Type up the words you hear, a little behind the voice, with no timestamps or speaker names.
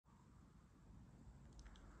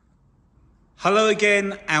Hello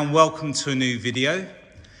again and welcome to a new video.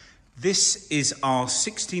 This is our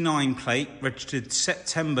 69 plate registered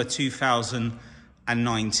September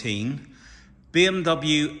 2019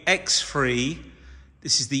 BMW X3.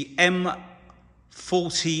 This is the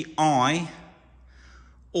M40i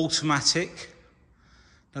automatic.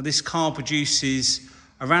 Now this car produces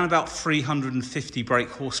around about 350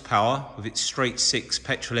 brake horsepower with its straight six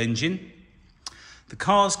petrol engine. The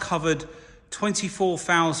car's covered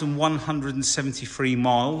 24,173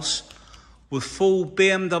 miles with full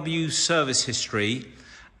BMW service history,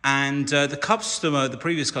 and the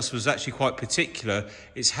previous customer was actually quite particular.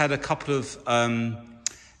 It's had a couple of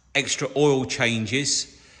extra oil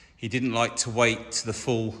changes. He didn't like to wait to the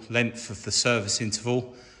full length of the service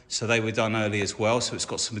interval, so they were done early as well. So it's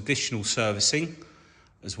got some additional servicing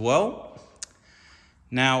as well.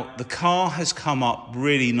 Now the car has come up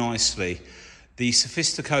really nicely. The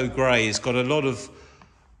Sophistic grey has got a lot of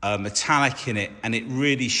metallic in it, and it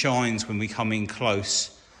really shines when we come in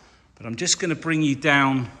close. But I'm just going to bring you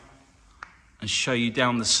down and show you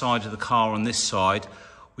down the side of the car. On this side,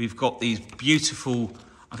 we've got these beautiful,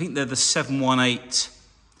 I think they're the 718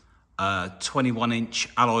 21-inch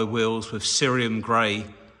alloy wheels with cerium grey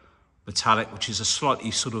metallic, which is a slightly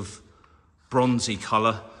sort of bronzy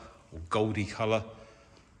colour or goldy colour.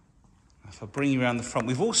 If I bring you around the front,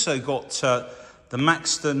 we've also got the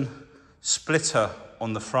Maxton splitter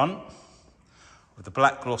on the front with the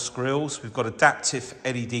black gloss grills. We've got adaptive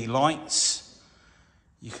LED lights.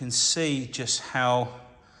 You can see just how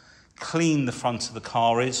clean the front of the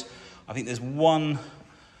car is. I think there's one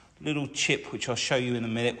little chip which I'll show you in a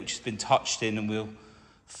minute, which has been touched in, and we'll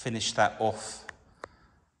finish that off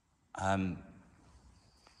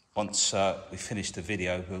once we finish the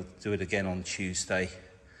video. We'll do it again on Tuesday.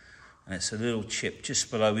 And it's a little chip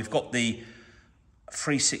just below. We've got the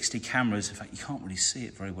 360 cameras. In fact, you can't really see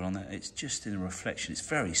it very well on there. It's just in a reflection. It's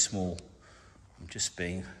very small. I'm just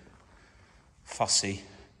being fussy.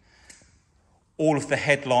 All of the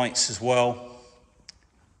headlights as well,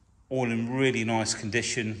 all in really nice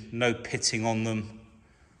condition. No pitting on them.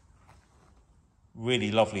 Really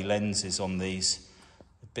lovely lenses on these.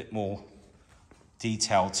 A bit more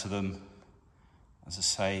detail to them. As I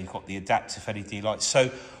say, you've got the adaptive LED lights. So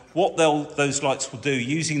what those lights will do,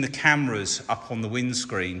 using the cameras up on the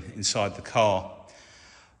windscreen inside the car,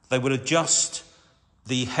 they will adjust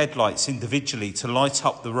the headlights individually to light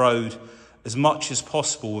up the road as much as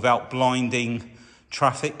possible without blinding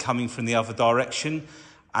traffic coming from the other direction.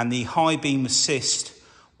 And the high beam assist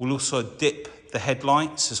will also dip the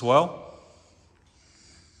headlights as well.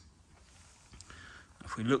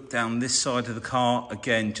 If we look down this side of the car,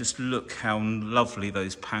 again, just look how lovely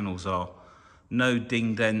those panels are. No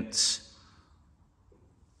ding dents.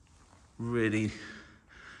 Really,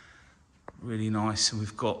 really nice. And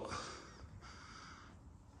we've got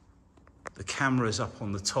the cameras up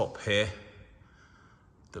on the top here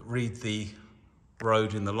that read the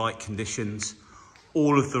road in the light conditions.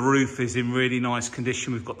 All of the roof is in really nice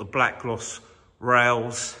condition. We've got the black gloss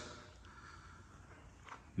rails,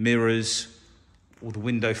 mirrors, all the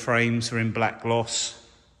window frames are in black gloss.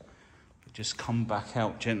 Just come back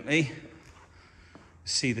out gently.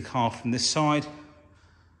 See the car from this side.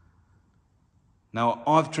 Now,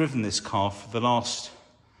 I've driven this car for the last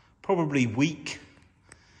probably week,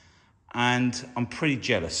 and I'm pretty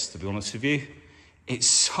jealous, to be honest with you. It's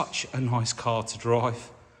such a nice car to drive.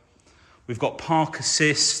 We've got park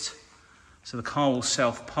assist, so the car will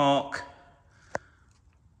self-park.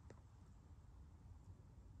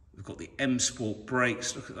 We've got the M Sport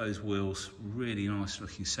brakes. Look at those wheels. Really nice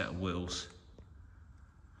looking set of wheels.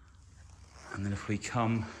 And then if we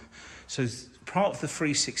come, so part of the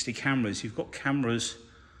 360 cameras, you've got cameras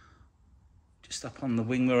just up on the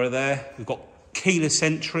wing mirror there. We've got keyless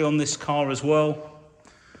entry on this car as well.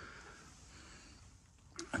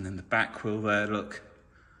 And then the back wheel there, look,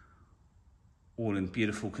 all in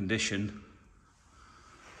beautiful condition.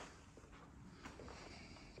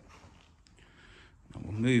 And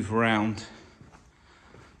we'll move around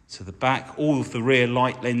to the back. All of the rear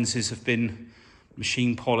light lenses have been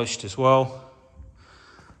machine polished as well.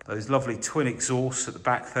 Those lovely twin exhausts at the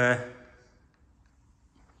back there.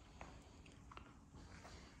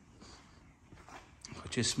 If I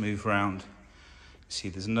just move around, see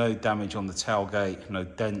there's no damage on the tailgate, no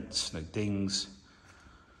dents, no dings.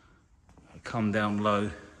 I come down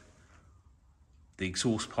low. The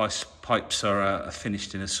exhaust pipes are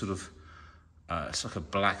finished in a sort of, it's like a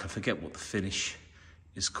black, I forget what the finish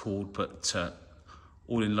is called, but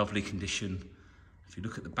all in lovely condition. If you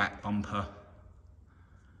look at the back bumper,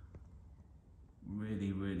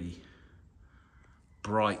 really, really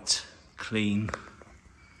bright, clean.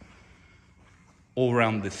 all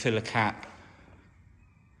around the filler cap.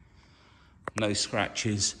 No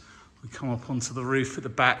scratches. We come up onto the roof at the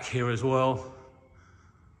back here as well.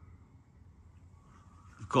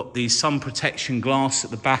 We've got the sun protection glass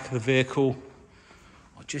at the back of the vehicle.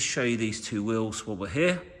 I'll just show you these two wheels while we're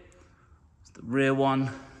here. The rear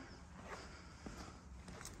one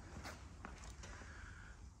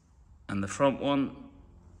and the front one,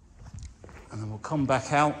 and then we'll come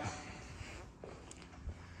back out.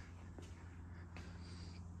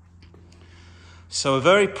 So a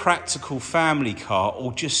very practical family car,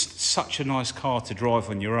 or just such a nice car to drive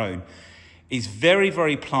on your own. It's very,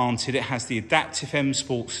 very planted. It has the adaptive M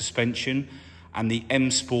Sport suspension and the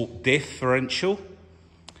M Sport differential.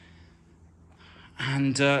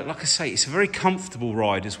 And like I say, it's a very comfortable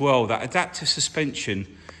ride as well. That adaptive suspension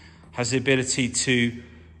has the ability to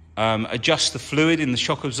adjust the fluid in the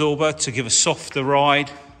shock absorber to give a softer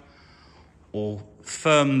ride or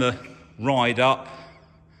firm the ride up.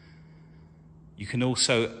 You can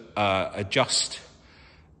also adjust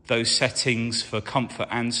those settings for comfort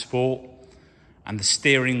and sport. And the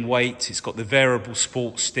steering weight, it's got the variable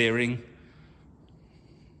sport steering.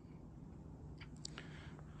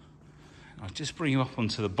 I'll just bring you up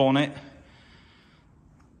onto the bonnet.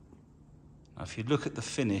 Now, if you look at the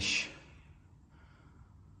finish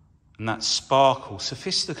and that sparkle,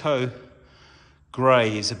 Sophistico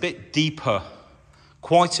grey is a bit deeper,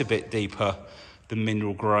 quite a bit deeper than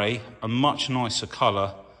mineral grey, a much nicer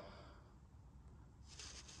colour,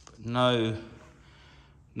 but no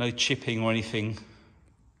chipping or anything.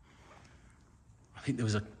 I think there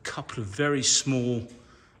was a couple of very small, in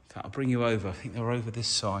fact, I'll bring you over, I think they were over this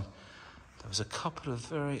side. There was a couple of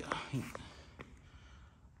very, I think,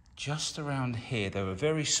 just around here, they were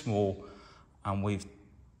very small, and we've,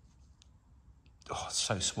 oh, it's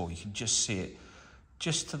so small, you can just see it,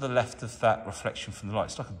 just to the left of that reflection from the light,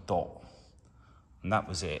 it's like a dot, and that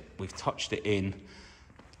was it. We've touched it in,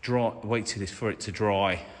 waited for it to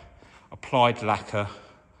dry, applied lacquer,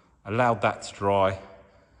 allowed that to dry,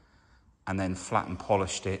 and then flat and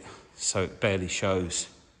polished it so it barely shows.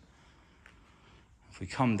 If we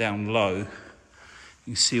come down low, you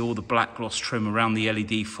can see all the black gloss trim around the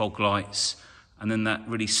LED fog lights, and then that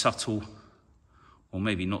really subtle, or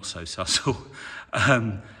maybe not so subtle,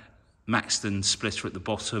 Maxton splitter at the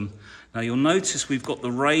bottom. Now you'll notice we've got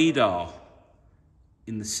the radar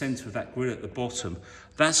in the centre of that grille at the bottom.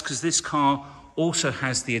 That's because this car also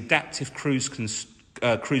has the adaptive cruise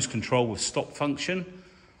control with stop function.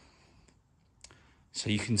 So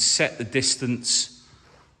you can set the distance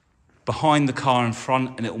behind the car in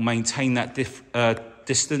front and it will maintain that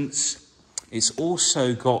distance. It's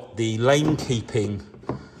also got the lane keeping.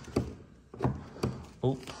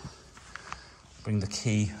 Oh, bring the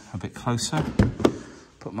key a bit closer.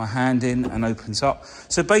 Put my hand in and opens up.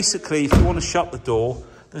 So basically, if you want to shut the door,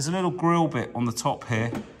 there's a little grill bit on the top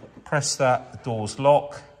here. Press that, the doors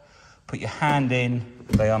lock. Put your hand in,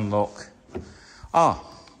 they unlock. Ah,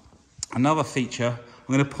 another feature.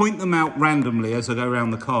 I'm going to point them out randomly as I go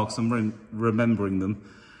around the car because I'm remembering them.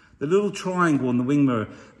 The little triangle on the wing mirror,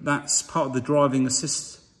 that's part of the driving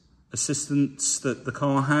assistance that the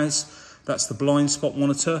car has. That's the blind spot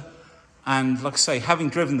monitor. And like I say, having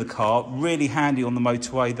driven the car, really handy on the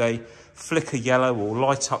motorway. They flicker yellow or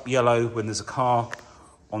light up yellow when there's a car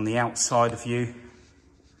on the outside of you.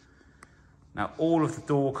 Now, all of the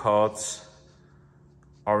door cards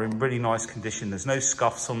are in really nice condition. There's no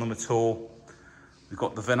scuffs on them at all. We've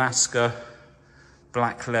got the Vanasca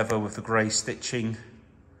black leather with the grey stitching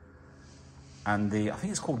and the, I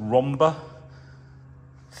think it's called Rhomba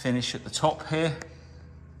finish at the top here.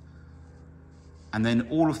 And then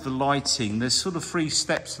all of the lighting, there's sort of 3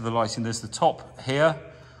 steps to the lighting. There's the top here,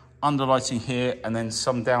 under lighting here, and then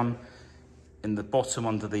some down in the bottom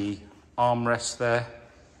under the armrest there.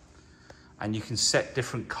 And you can set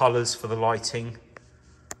different colours for the lighting.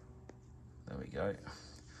 There we go.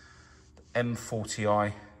 The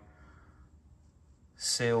M40i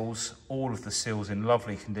seals, all of the seals in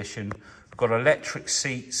lovely condition. We've got electric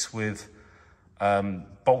seats with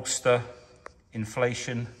bolster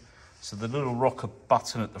inflation. So the little rocker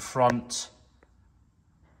button at the front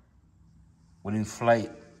will inflate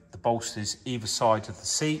the bolsters either side of the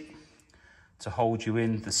seat to hold you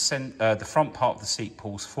in. The front part of the seat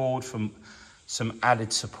pulls forward from some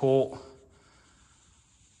added support.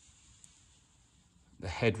 The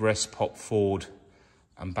headrests pop forward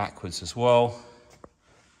and backwards as well.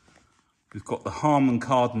 We've got the Harman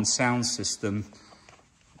Kardon sound system,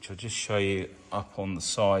 which I'll just show you up on the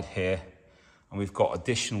side here. And we've got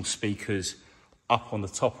additional speakers up on the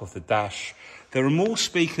top of the dash. There are more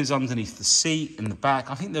speakers underneath the seat in the back.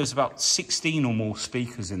 I think there's about 16 or more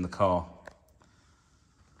speakers in the car.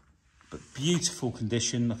 but beautiful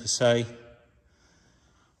condition, like I say.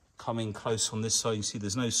 Come in close on this side, you can see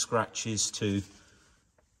there's no scratches to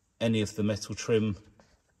any of the metal trim.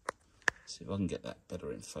 See if I can get that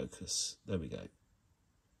better in focus. There we go.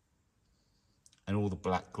 And all the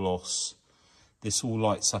black gloss. This all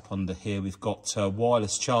lights up under here. We've got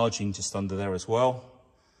wireless charging just under there as well.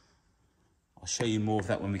 I'll show you more of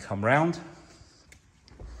that when we come round.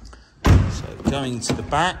 So going to the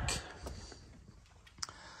back.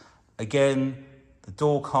 Again, the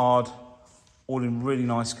door card, all in really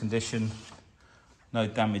nice condition. No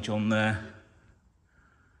damage on there.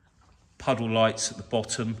 Puddle lights at the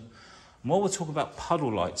bottom. And while we're talking about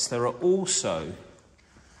puddle lights, there are also,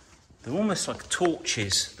 they're almost like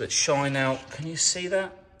torches that shine out. Can you see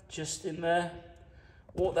that just in there?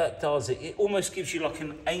 What that does, it almost gives you like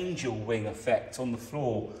an angel wing effect on the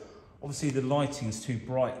floor. Obviously the lighting's too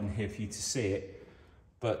bright in here for you to see it,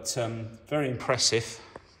 but very impressive.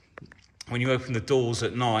 When you open the doors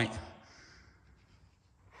at night,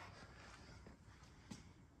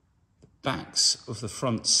 backs of the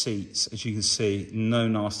front seats, as you can see, no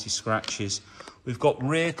nasty scratches. We've got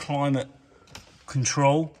rear climate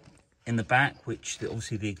control in the back, which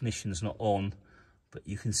obviously the ignition's not on, but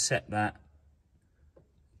you can set that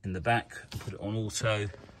in the back and put it on auto.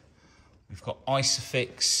 We've got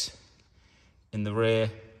Isofix in the rear,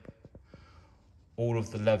 all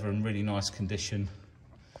of the leather in really nice condition.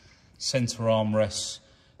 Centre armrests,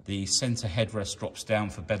 the centre headrest drops down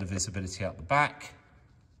for better visibility out the back.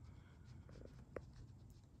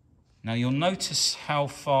 Now you'll notice how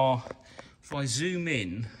far, if I zoom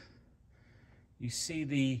in, you see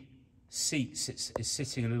the seats, it's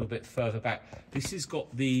sitting a little bit further back. This has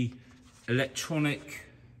got the electronic,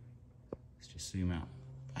 let's just zoom out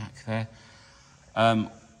back there,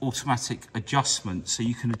 automatic adjustment. So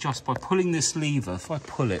you can adjust by pulling this lever. If I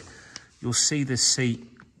pull it, you'll see this seat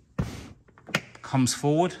comes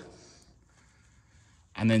forward,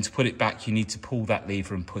 and then to put it back you need to pull that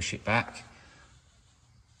lever and push it back.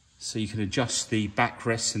 So you can adjust the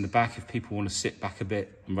backrests in the back if people want to sit back a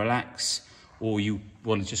bit and relax, or you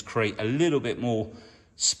want to just create a little bit more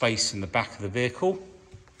space in the back of the vehicle.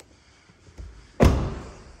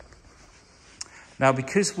 Now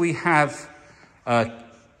because we have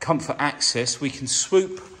comfort access, we can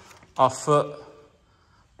swoop our foot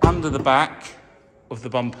under the back of the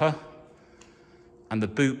bumper and the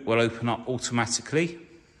boot will open up automatically.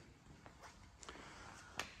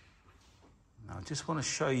 Now I just want to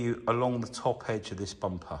show you along the top edge of this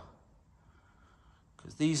bumper,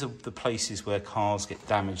 because these are the places where cars get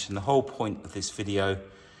damaged, and the whole point of this video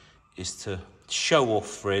is to show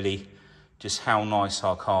off really just how nice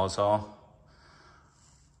our cars are.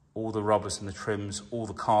 All the rubbers and the trims, all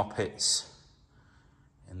the carpets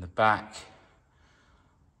in the back.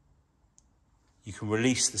 You can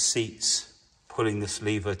release the seats pulling this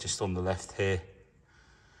lever just on the left here,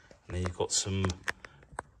 and then you've got some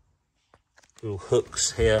little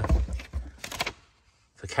hooks here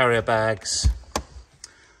for carrier bags,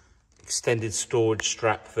 extended storage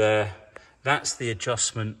strap there. That's the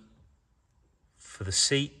adjustment for the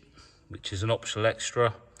seat, which is an optional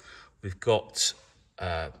extra. We've got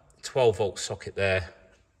 12-volt socket there,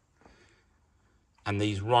 and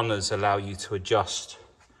these runners allow you to adjust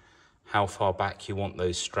how far back you want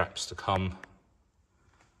those straps to come.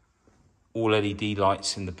 All LED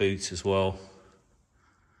lights in the boot as well,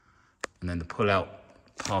 and then the pull-out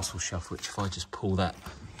parcel shuffle, which if I just pull that,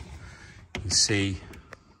 you can see.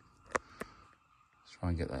 Let's try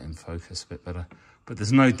and get that in focus a bit better, but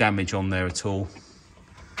there's no damage on there at all.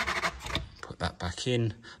 Put that back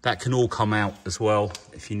in. That can all come out as well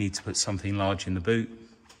if you need to put something large in the boot.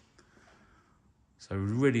 So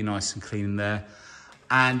really nice and clean in there.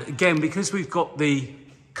 And again, because we've got the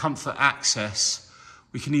comfort access,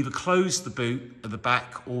 we can either close the boot at the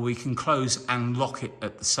back or we can close and lock it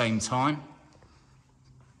at the same time.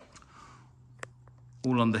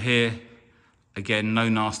 All under here, again, no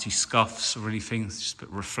nasty scuffs or anything, it's just a bit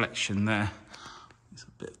of reflection there. There's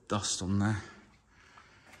a bit of dust on there.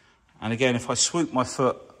 And again, if I swoop my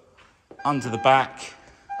foot under the back,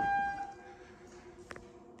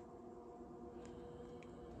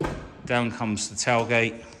 down comes the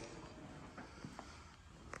tailgate.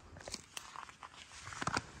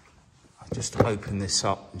 I'll just open this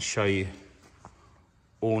up and show you,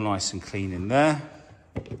 all nice and clean in there.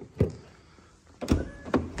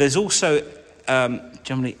 There's also,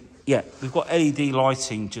 generally, yeah, we've got LED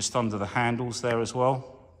lighting just under the handles there as well.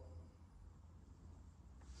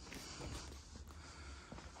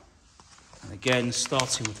 And again,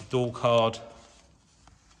 starting with the door card,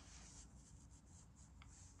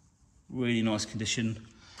 really nice condition.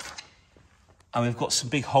 And we've got some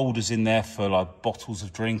big holders in there for like bottles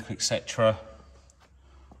of drink, etc.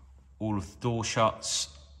 All of the door shuts,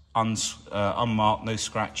 unmarked, no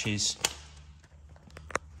scratches.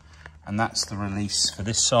 And that's the release for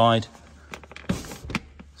this side.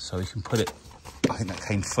 So we can put it, I think that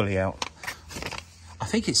came fully out. I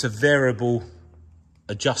think it's a variable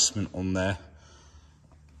adjustment on there.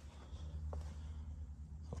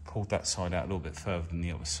 I've pulled that side out a little bit further than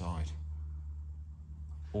the other side.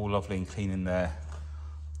 All lovely and clean in there.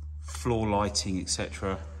 Floor lighting,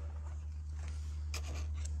 etc.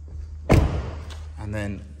 And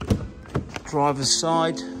then driver's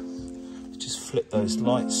side, just flip those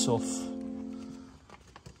lights off.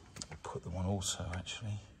 Put them on also,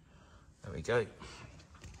 actually. There we go.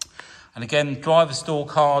 And again, driver's door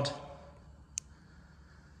card.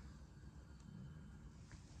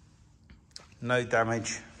 No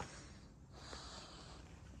damage.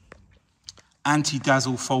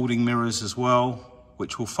 Anti-dazzle folding mirrors as well,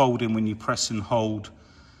 which will fold in when you press and hold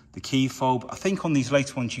the key fob. I think on these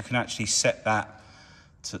later ones you can actually set that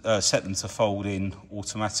to, set them to fold in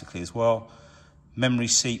automatically as well. Memory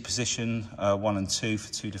seat position 1 and 2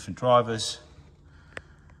 for 2 different drivers.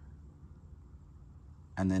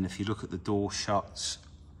 And then if you look at the door shuts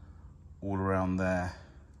all around there,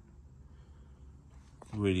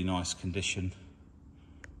 really nice condition.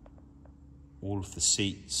 All of the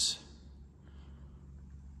seats,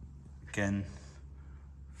 again,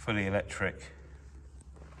 fully electric.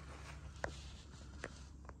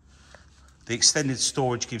 The extended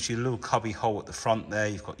storage gives you a little cubby hole at the front there.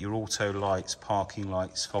 You've got your auto lights, parking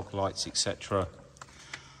lights, fog lights, etc.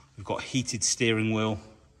 We've got heated steering wheel,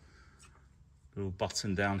 little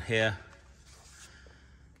button down here,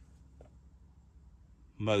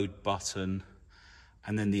 mode button,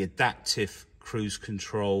 and then the adaptive cruise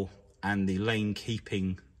control and the lane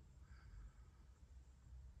keeping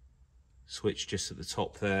switch just at the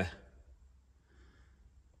top there.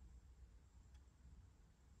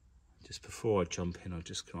 Just before I jump in, I'll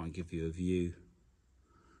just try and give you a view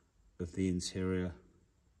of the interior.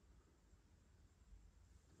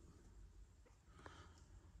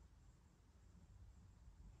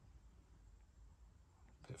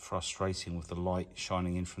 A bit frustrating with the light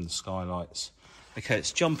shining in from the skylights. Okay,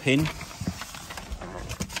 let's jump in.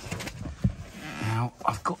 Now,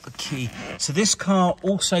 I've got the key. So this car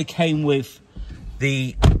also came with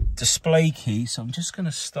the display key, so I'm just going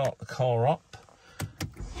to start the car up.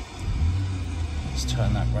 Let's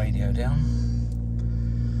turn that radio down.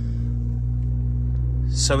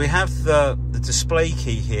 So we have the display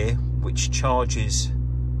key here, which charges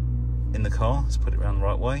in the car. Let's put it around the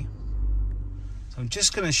right way. So I'm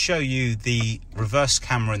just going to show you the reverse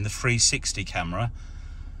camera and the 360 camera.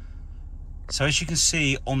 So as you can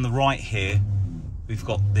see on the right here, we've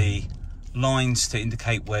got the lines to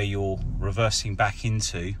indicate where you're reversing back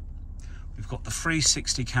into. We've got the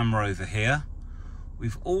 360 camera over here.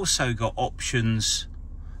 We've also got options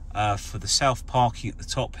for the self parking at the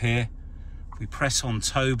top here. If we press on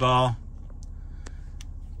tow bar,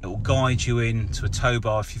 it will guide you into a tow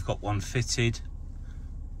bar if you've got one fitted.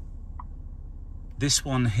 This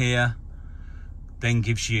one here then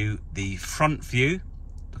gives you the front view,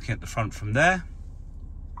 looking at the front from there.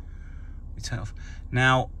 We turn it off.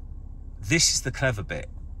 Now, this is the clever bit.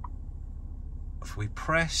 If we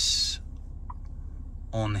press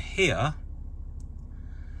on here,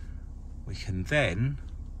 we can then,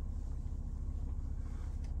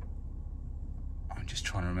 I'm just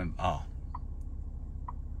trying to remember,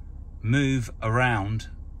 move around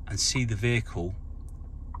and see the vehicle.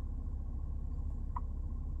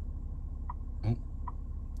 Oh,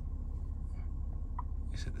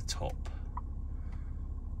 it's at the top.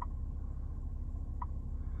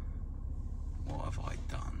 What have I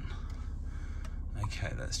done?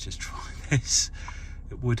 Okay, let's just try this.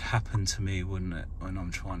 It would happen to me, wouldn't it, when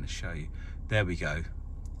I'm trying to show you. There we go.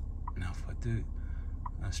 Now if I do,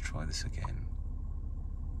 let's try this again.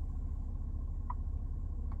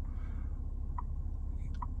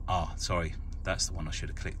 Sorry, that's the one I should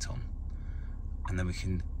have clicked on. And then we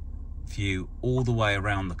can view all the way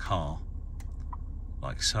around the car,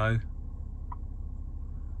 like so.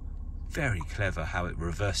 Very clever how it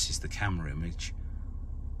reverses the camera image.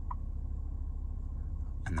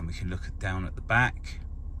 And then we can look down at the back.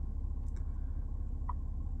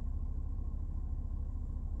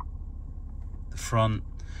 The front.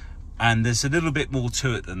 And there's a little bit more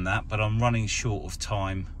to it than that, but I'm running short of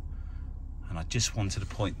time. And I just wanted to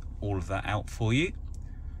point all of that out for you.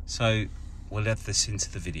 So we'll add this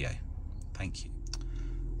into the video. Thank you.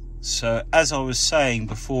 So as I was saying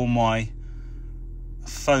before, my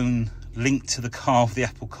phone linked to the car with the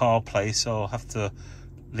Apple CarPlay, so I'll have to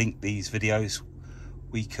link these videos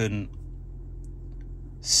we can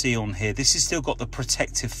see on here, this has still got the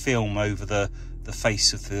protective film over the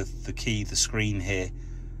face of the key, the screen here,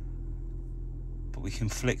 but we can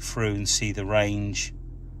flick through and see the range,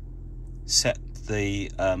 set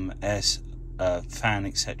the fan,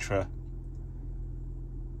 etc.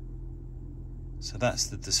 So that's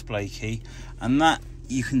the display key, and that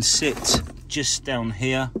you can sit just down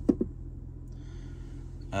here.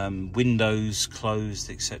 Windows closed,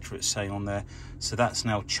 etc. It's saying on there. So that's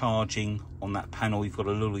now charging on that panel. You've got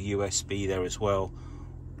a little USB there as well,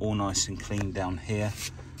 all nice and clean down here.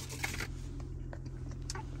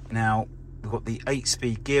 Now we've got the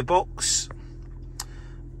 8-speed gearbox,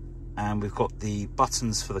 and we've got the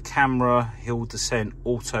buttons for the camera, hill descent,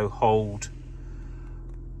 auto hold,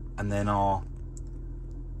 and then our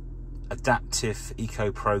adaptive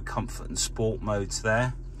Eco Pro comfort and sport modes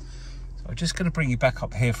there. So I'm just going to bring you back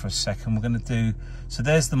up here for a second. We're going to do, so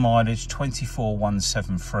there's the mileage,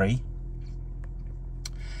 24,173.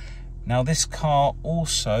 Now this car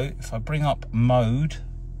also, if I bring up mode,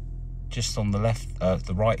 just on the left,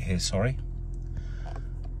 the right here, sorry,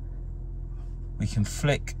 we can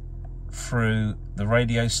flick through the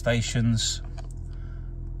radio stations.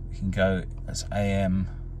 We can go as AM.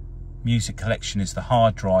 Music collection is the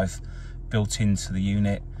hard drive built into the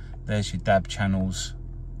unit. There's your DAB channels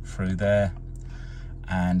through there,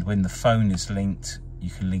 and when the phone is linked, you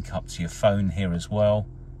can link up to your phone here as well.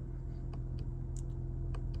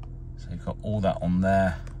 So you've got all that on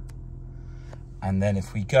there. And then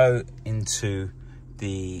if we go into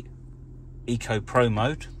the Eco Pro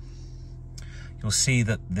mode, you'll see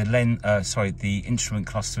that the instrument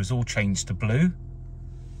cluster is all changed to blue.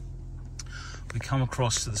 We come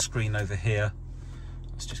across to the screen over here.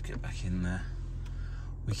 Let's just get back in there.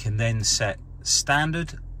 We can then set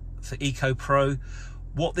standard for Eco Pro.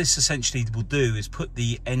 What this essentially will do is put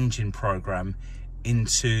the engine program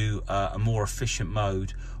into a more efficient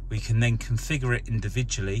mode. We can then configure it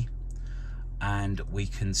individually, and we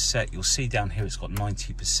can set, you'll see down here it's got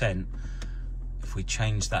 90%. If we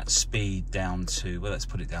change that speed down to, well, let's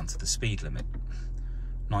put it down to the speed limit,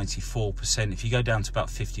 94%. If you go down to about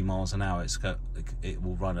 50 miles an hour, it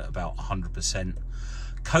will run at about 100%.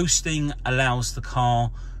 Coasting allows the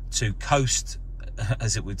car to coast,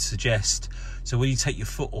 as it would suggest. So when you take your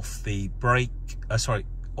foot off the brake,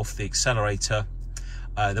 off the accelerator,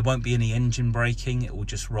 there won't be any engine braking. It will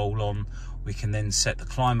just roll on. We can then set the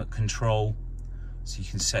climate control, so you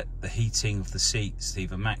can set the heating of the seats to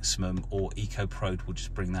either maximum, or Eco Pro will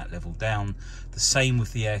just bring that level down. The same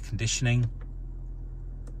with the air conditioning,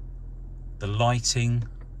 the lighting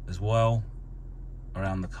as well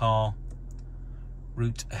around the car,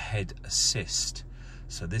 route ahead assist.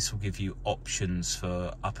 So this will give you options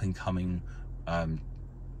for up and coming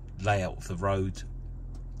layout of the road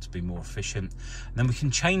to be more efficient. And then we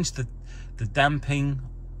can change the damping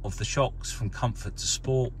of the shocks from comfort to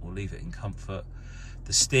sport. We'll leave it in comfort.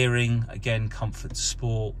 The steering, again, comfort to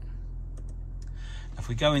sport. If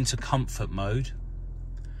we go into comfort mode,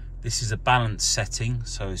 this is a balance setting,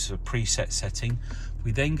 so it's a preset setting.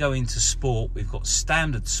 We then go into sport. We've got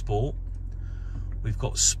standard sport. We've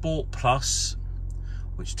got Sport Plus,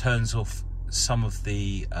 which turns off some of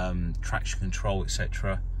the traction control,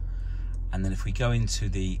 etc. And then if we go into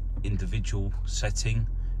the individual setting,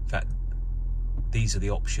 in fact, these are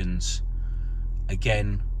the options.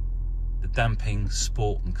 Again, the damping,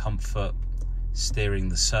 sport and comfort, steering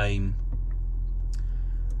the same.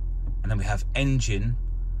 And then we have engine,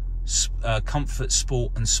 comfort,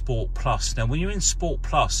 sport and sport plus. Now when you're in sport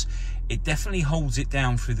plus, it definitely holds it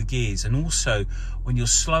down through the gears, and also when you're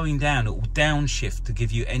slowing down, it will downshift to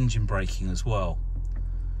give you engine braking as well.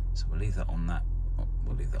 So we'll leave that on that.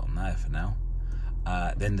 We'll leave that on there for now.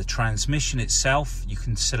 Then the transmission itself, you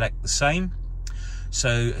can select the same. So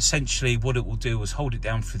essentially what it will do is hold it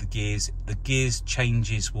down through the gears. The gears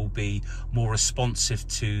changes will be more responsive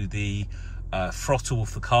to the throttle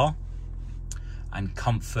of the car, and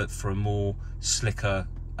comfort for a more slicker,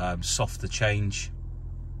 softer change.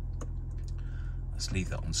 Let's leave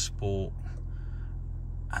that on sport,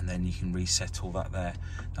 and then you can reset all that there.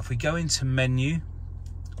 Now if we go into menu,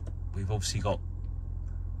 we've obviously got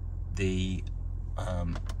the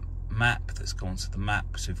map that's gone to the map.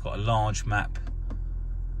 So we've got a large map,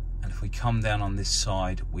 and if we come down on this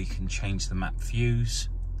side, we can change the map views.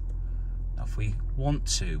 Now if we want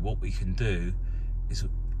to, what we can do is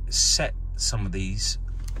set some of these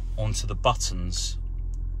onto the buttons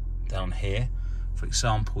down here. For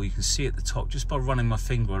example, you can see at the top, just by running my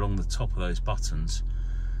finger along the top of those buttons,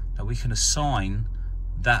 now we can assign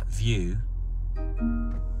that view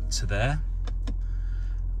to there.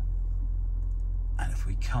 And And if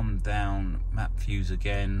we come down, map views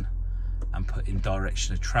again, and put in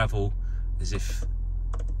direction of travel as if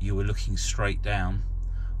you were looking straight down,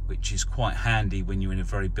 which is quite handy when you're in a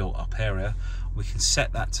very built up area. We can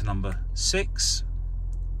set that to number 6,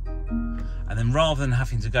 and then rather than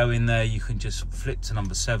having to go in there, you can just flip to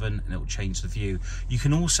number 7 and it will change the view. You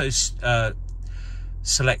can also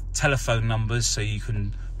select telephone numbers, so you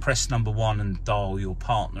can press number 1 and dial your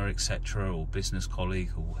partner, etc., or business colleague,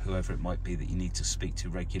 or whoever it might be that you need to speak to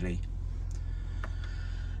regularly.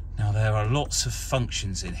 Now there are lots of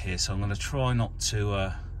functions in here, so I'm going to try not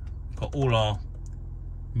to we've got all our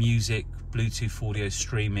music, Bluetooth audio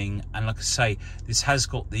streaming, and like I say, this has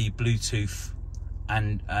got the Bluetooth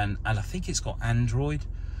and I think it's got Android,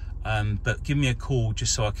 but give me a call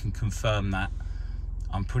just so I can confirm that.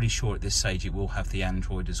 I'm pretty sure at this stage it will have the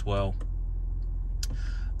Android as well.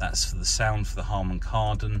 That's for the sound for the Harman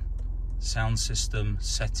Kardon sound system,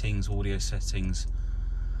 settings, audio settings,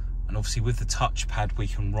 and obviously with the touchpad we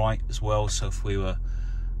can write as well. So if we were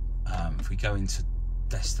if we go into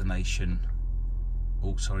destination,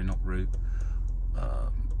 oh sorry, not route,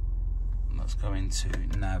 let's go into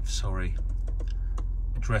nav, sorry,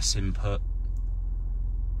 address input,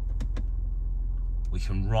 we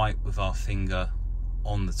can write with our finger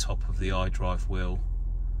on the top of the iDrive wheel.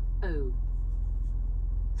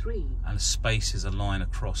 3. And a space is a line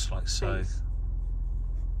across like so.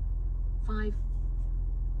 5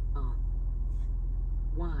 R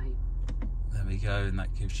Y. There we go, and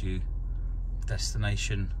that gives you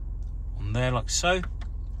destination on there like so.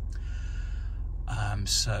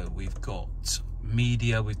 So we've got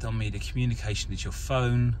media, we've done media, communication is your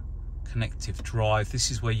phone, connective drive, this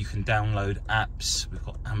is where you can download apps. We've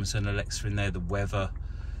got Amazon Alexa in there, the weather,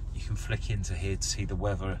 you can flick into here to see the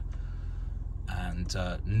weather, and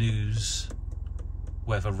news,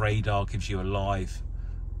 weather radar gives you a live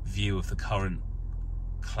view of the current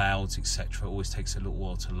clouds, etc. It always takes a little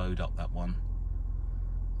while to load up that one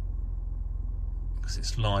because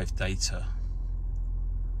it's live data.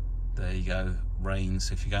 There you go, rain,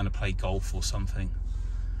 so if you're going to play golf or something,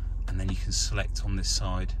 and then you can select on this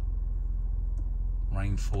side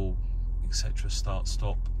rainfall, etc., start,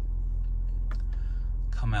 stop.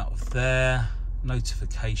 Come out of there,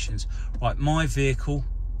 notifications. Right, my vehicle,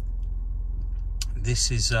 this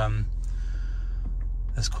is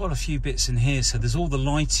there's quite a few bits in here. So there's all the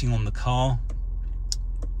lighting on the car,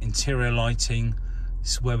 interior lighting.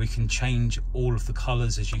 This is where we can change all of the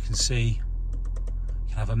colors. As you can see, you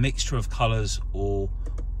can have a mixture of colors or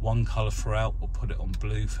one color throughout. We'll put it on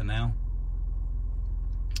blue for now.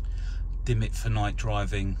 Dim it for night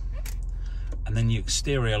driving, and then your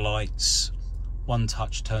exterior lights, one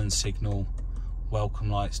touch turn signal,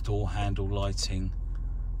 welcome lights, door handle lighting,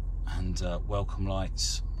 and welcome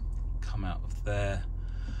lights come out of there.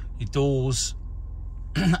 Your doors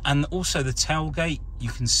and also the tailgate, you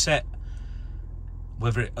can set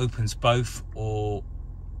whether it opens both, or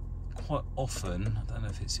quite often, I don't know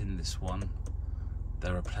if it's in this one,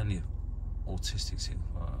 there are plenty of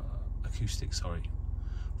acoustic, sorry.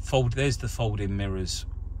 There's the fold-in mirrors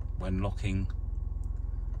when locking.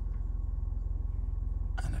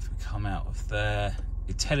 And if we come out of there,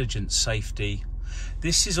 intelligent safety.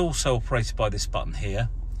 This is also operated by this button here.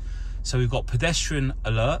 So we've got pedestrian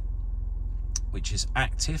alert, which is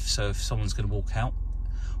active, so if someone's going to walk out.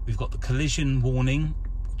 We've got the collision warning,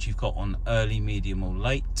 which you've got on early, medium or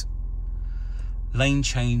late. Lane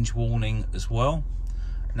change warning as well.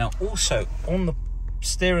 Now also on the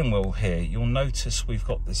steering wheel here, you'll notice we've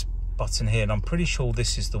got this button here, and I'm pretty sure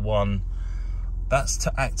this is the one that's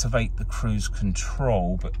to activate the cruise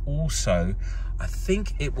control, but also I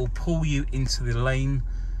think it will pull you into the lane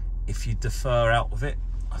if you defer out of it.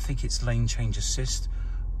 I think it's lane change assist,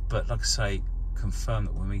 but like I say, confirm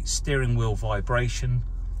that when we steering wheel vibration,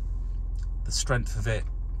 the strength of it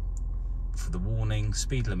for the warning,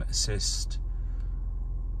 speed limit assist,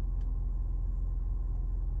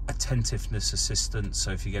 attentiveness assistant,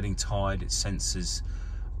 so if you're getting tired it senses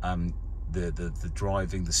the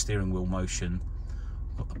driving, the steering wheel motion.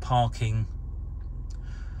 We've got the parking.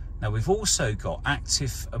 Now we've also got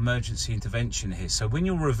active emergency intervention here, so when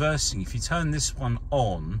you're reversing, if you turn this one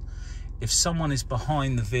on, if someone is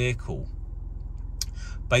behind the vehicle,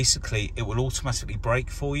 basically it will automatically brake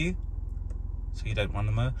for you so you don't run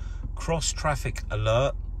them over. Cross traffic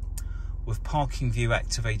alert. With parking view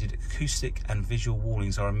activated, acoustic and visual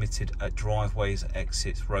warnings are emitted at driveways,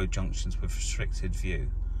 exits, road junctions with restricted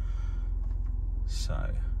view.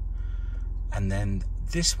 So, and then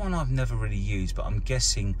this one I've never really used, but I'm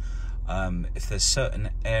guessing if there's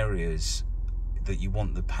certain areas that you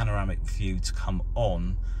want the panoramic view to come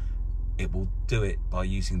on, it will do it by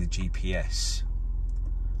using the GPS.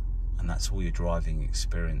 And that's all your driving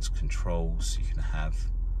experience controls you can have,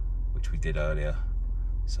 which we did earlier.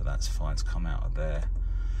 So that's fine to come out of there.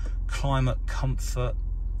 Climate comfort.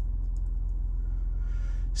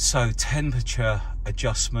 So temperature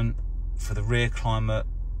adjustment for the rear climate,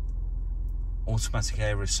 automatic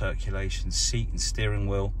air recirculation, seat and steering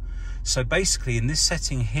wheel. So basically in this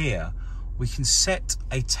setting here, we can set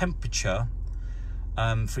a temperature.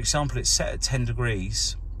 For example, it's set at 10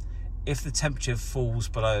 degrees. If the temperature falls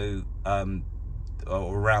below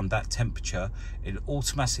or around that temperature, it'll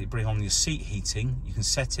automatically bring on your seat heating. You can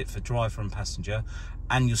set it for driver and passenger,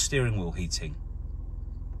 and your steering wheel heating.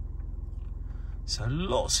 So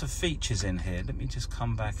lots of features in here. Let me just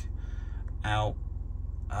come back out.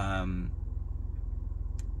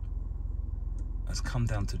 Let's come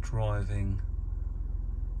down to driving.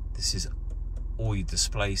 This is all your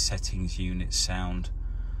display settings, unit, sound,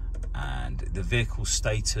 and the vehicle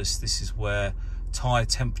status. This is where tyre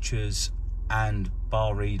temperatures and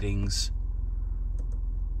bar readings,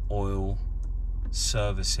 oil,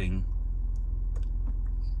 servicing,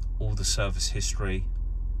 all the service history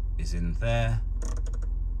is in there.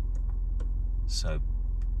 So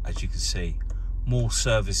as you can see, more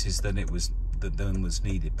services than was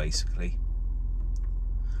needed basically.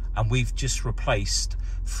 And we've just replaced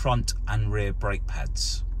front and rear brake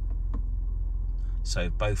pads. So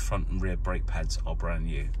both front and rear brake pads are brand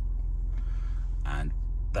new, and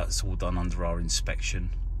that's all done under our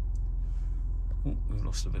inspection. Oh, we've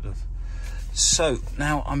lost a bit of. So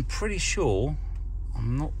now I'm pretty sure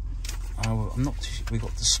I'm not we've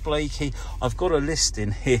got display key. I've got a list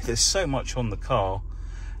in here. There's so much on the car.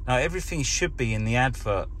 Now everything should be in the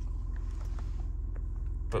advert,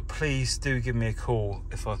 but please do give me a call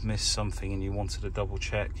if I've missed something and you wanted to double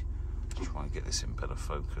check. I'll try and get this in better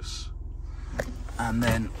focus. And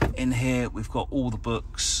then in here we've got all the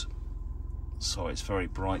books. Sorry, it's very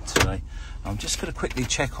bright today. I'm just going to quickly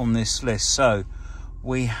check on this list. So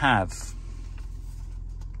we have,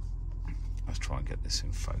 let's try and get this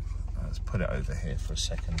in focus. Let's put it over here for a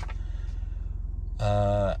second.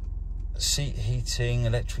 Seat heating,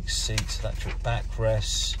 electric seats, electric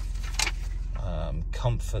backrests,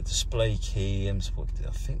 comfort, display key. I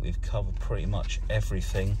think we've covered pretty much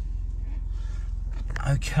everything.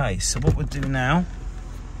 Okay, so what we'll do now,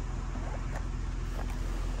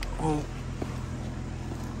 we'll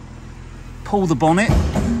pull the bonnet.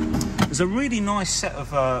 There's a really nice set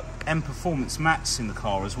of M Performance mats in the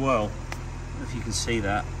car as well. I don't know if you can see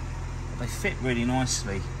that. They fit really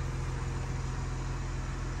nicely.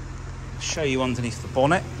 I'll show you underneath the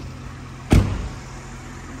bonnet.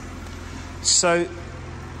 So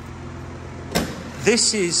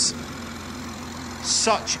this is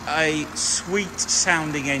such a sweet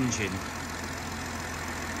sounding engine.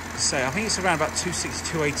 So I think it's around about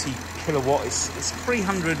 260, 280 kilowatt. It's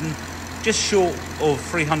 300 and just short of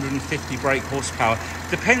 350 brake horsepower.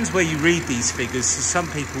 Depends where you read these figures. So some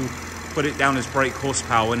people put it down as brake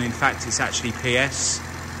horsepower when in fact it's actually PS.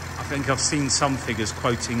 I think I've seen some figures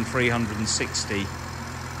quoting 360,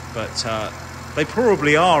 but they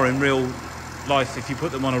probably are in real life. If you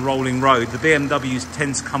put them on a rolling road, the BMWs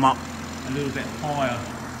tend to come up a little bit higher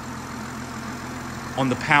on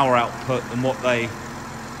the power output than what they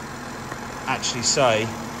actually say.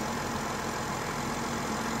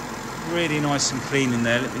 Really nice and clean in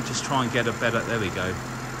there. Let me just try and get a better, there we go.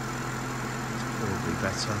 It's probably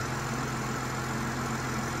better.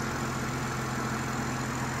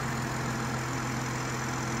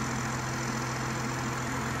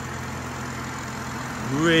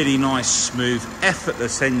 Really nice, smooth,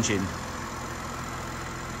 effortless engine.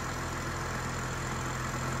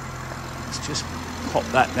 Let's just pop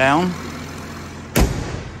that down.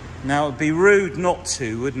 Now it'd be rude not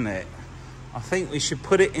to, wouldn't it? I think we should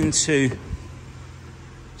put it into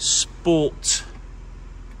Sport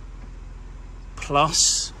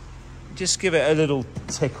Plus. Just give it a little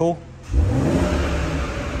tickle.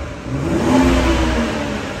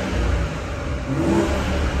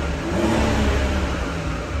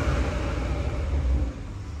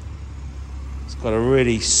 It's got a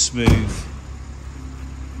really smooth.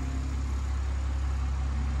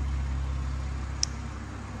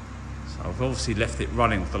 I've obviously left it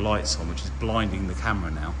running with the lights on, which is blinding the camera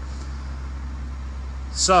now.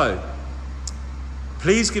 So,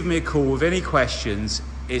 please give me a call with any questions.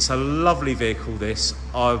 It's a lovely vehicle, this.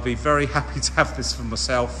 I'll be very happy to have this for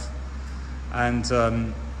myself.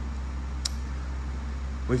 And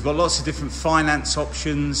we've got lots of different finance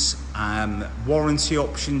options, warranty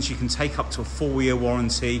options. You can take up to a 4-year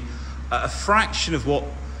warranty, a fraction of what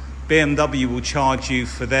BMW will charge you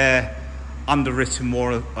for their underwritten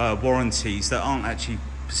warranties that aren't actually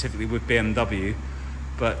specifically with BMW.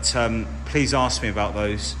 but please ask me about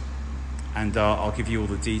those, and I'll give you all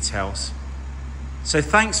the details. So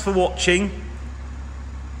thanks for watching,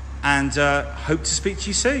 and hope to speak to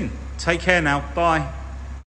you soon. Take care now. Bye.